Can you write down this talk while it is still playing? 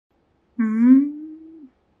Hi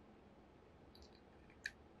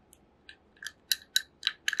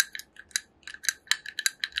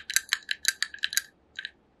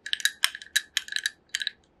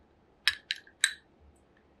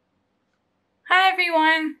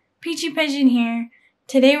everyone, Peachy Pigeon here.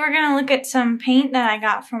 Today we're going to look at some paint that I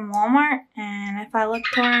got from Walmart, and if I look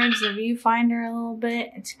towards the viewfinder a little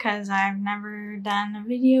bit, it's because I've never done a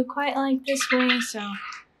video quite like this way, so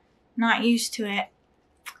not used to it.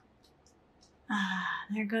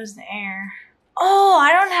 There goes the air. Oh,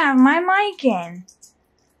 I don't have my mic in.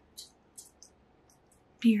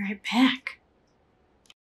 Be right back.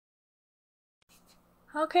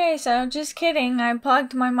 Okay, so just kidding. I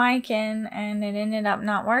plugged my mic in and it ended up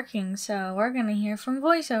not working, so we're going to hear from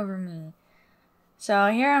VoiceOver Me. So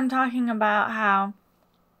here I'm talking about how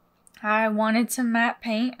I wanted some matte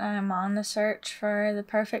paint. I'm on the search for the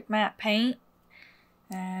perfect matte paint.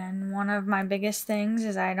 And one of my biggest things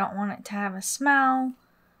is I don't want it to have a smell.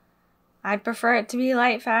 I'd prefer it to be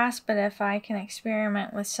light fast, but if I can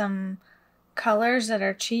experiment with some colors that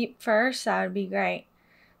are cheap first, that would be great.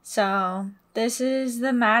 So this is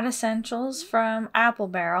the Matte Essentials from Apple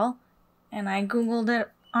Barrel, and I googled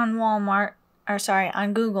it on Walmart,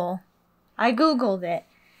 on Google. I googled it,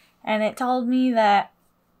 and it told me that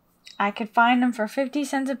I could find them for 50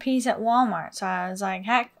 cents a piece at Walmart. So I was like,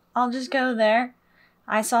 heck, I'll just go there.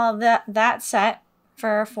 I saw that set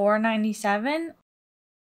for $4.97.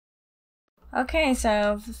 Okay,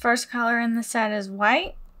 so the first color in the set is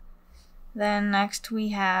white. Then next we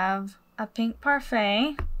have a pink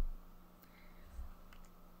parfait.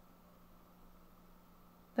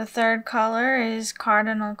 The third color is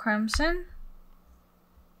Cardinal Crimson.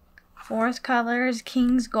 Fourth color is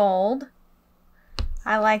King's Gold.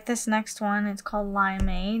 I like this next one. It's called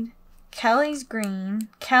Limeade. Kelly Green.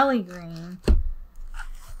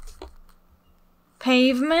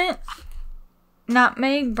 Pavement.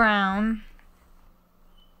 Nutmeg Brown.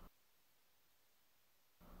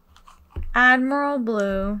 Admiral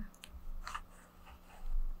Blue.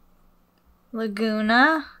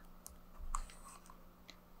 Laguna.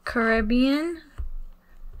 Caribbean.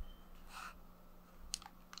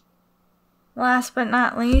 Last but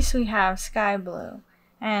not least, we have Sky Blue.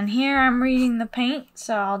 And here I'm reading the paint,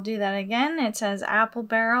 so I'll do that again. It says Apple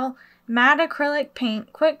Barrel Matte Acrylic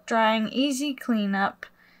Paint, Quick Drying, Easy Cleanup,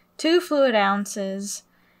 2 fluid ounces.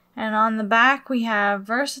 And on the back we have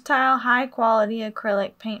Versatile High Quality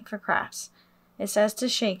Acrylic Paint for Crafts. It says to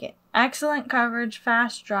shake it. Excellent coverage,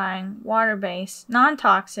 fast drying, water-based,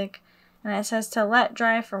 non-toxic. And it says to let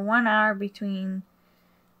dry for 1 hour between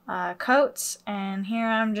coats. And here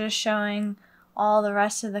I'm just showing all the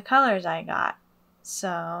rest of the colors I got.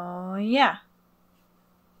 So, yeah.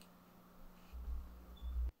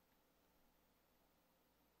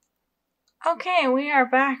 Okay, we are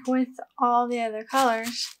back with all the other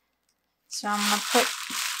colors. So I'm going to put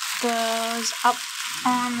those up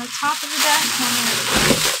on the top of the desk.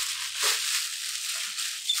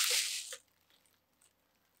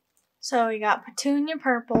 So we got Petunia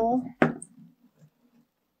Purple,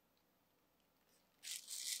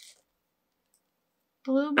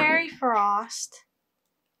 Blueberry Frost,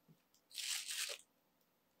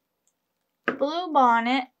 Blue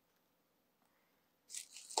Bonnet,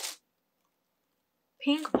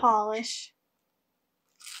 Pink Polish,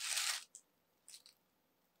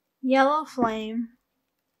 Yellow Flame,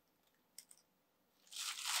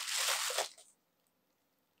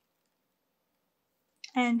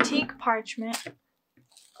 Antique Parchment,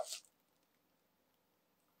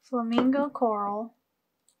 Flamingo Coral,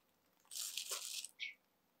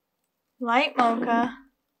 Light Mocha,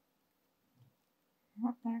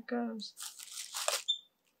 oh, there it goes,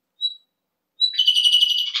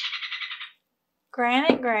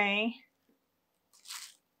 Granite Gray,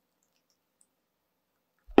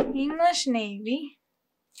 English Navy,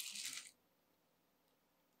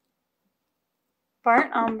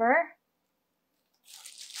 Burnt Umber,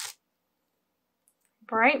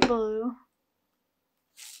 Bright Blue,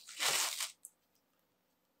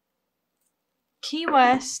 Key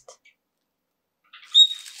West,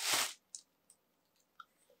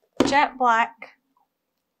 Jet Black,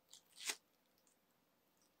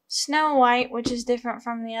 Snow White, which is different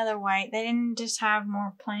from the other white. They didn't just have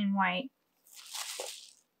more plain white.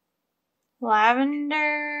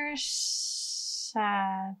 Lavender Sachet.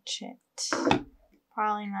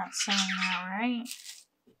 Probably not saying that right.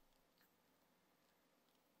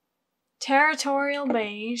 Territorial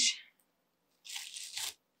Beige.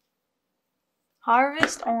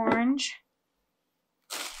 Harvest Orange.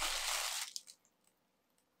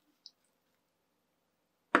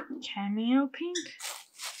 Cameo Pink.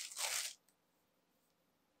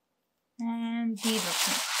 and beaver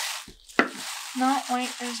pink. No, wait,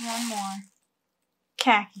 there's one more.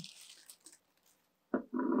 Khaki.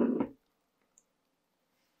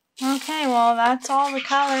 Okay, well, that's all the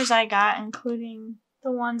colors I got, including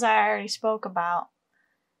the ones I already spoke about.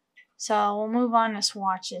 So we'll move on to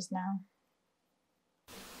swatches now.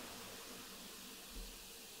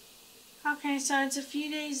 Okay, so it's a few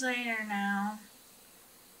days later now,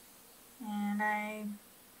 and I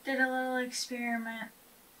did a little experiment.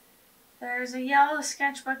 There's a yellow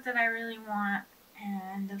sketchbook that I really want,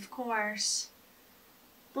 and of course,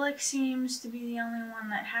 Blick seems to be the only one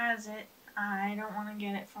that has it. I don't want to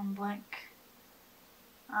get it from Blick.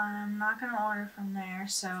 I'm not going to order from there,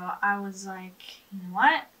 so I was like, you know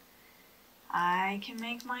what? I can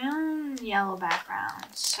make my own yellow background,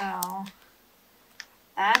 so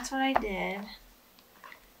that's what I did.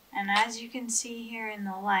 And as you can see here in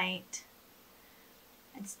the light,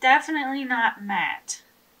 it's definitely not matte.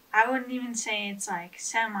 I wouldn't even say it's like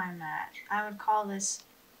semi-matte. I would call this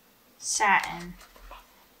satin.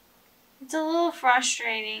 It's a little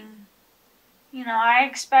frustrating. You know, I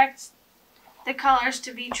expect the colors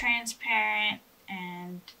to be transparent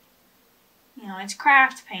and, you know, it's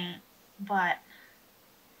craft paint, but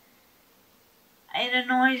it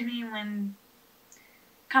annoys me when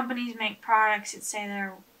companies make products that say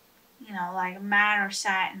they're, you know, like matte or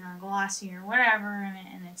satin or glossy or whatever,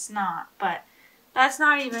 and it's not. But that's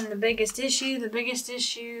not even the biggest issue. The biggest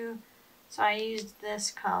issue, so I used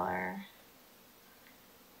this color.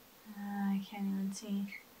 I can't even see.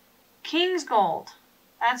 King's Gold.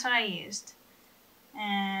 That's what I used.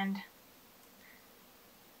 And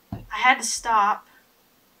I had to stop.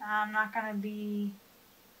 I'm not going to be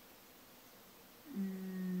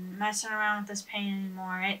messing around with this paint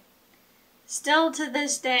anymore. It still to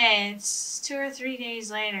this day, it's 2 or 3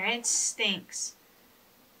 days later, it stinks.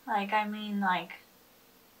 Like, I mean, like,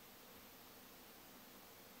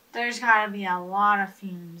 there's got to be a lot of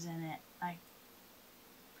fumes in it. Like,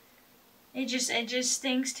 it just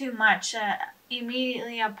stinks too much.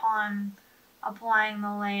 Immediately upon applying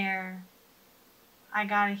the layer, I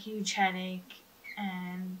got a huge headache,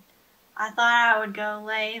 and I thought I would go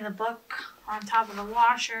lay the book on top of the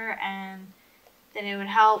washer and that it would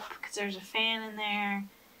help because there's a fan in there,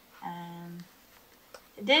 and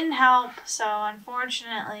it didn't help. So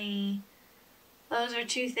unfortunately, those are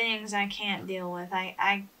two things I can't deal with.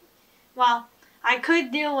 Well, I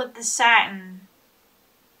could deal with the satin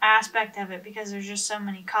aspect of it because there's just so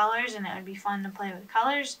many colors and it would be fun to play with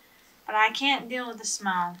colors, but I can't deal with the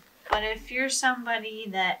smell. But if you're somebody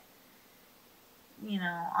that, you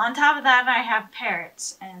know, on top of that, I have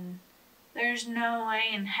parrots, and there's no way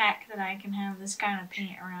in heck that I can have this kind of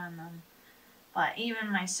paint around them, but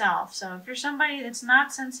even myself. So if you're somebody that's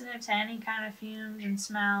not sensitive to any kind of fumes and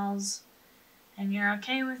smells, and you're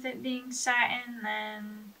okay with it being satin,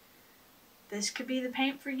 then this could be the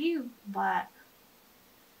paint for you. But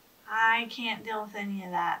I can't deal with any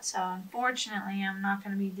of that, so unfortunately I'm not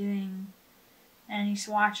going to be doing any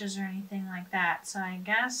swatches or anything like that. So I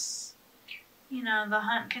guess, you know, the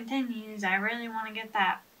hunt continues. I really want to get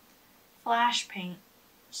that flash paint,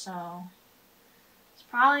 so it's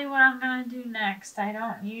probably what I'm going to do next. I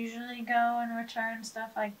don't usually go and return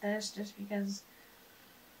stuff like this just because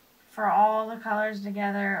for all the colors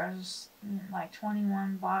together it was like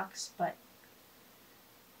 $21, but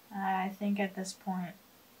I think at this point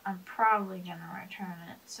I'm probably going to return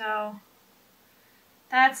it. So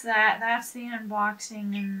that's that. That's the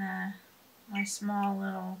unboxing and my small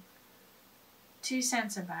little 2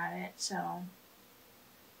 cents about it. So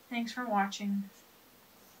thanks for watching.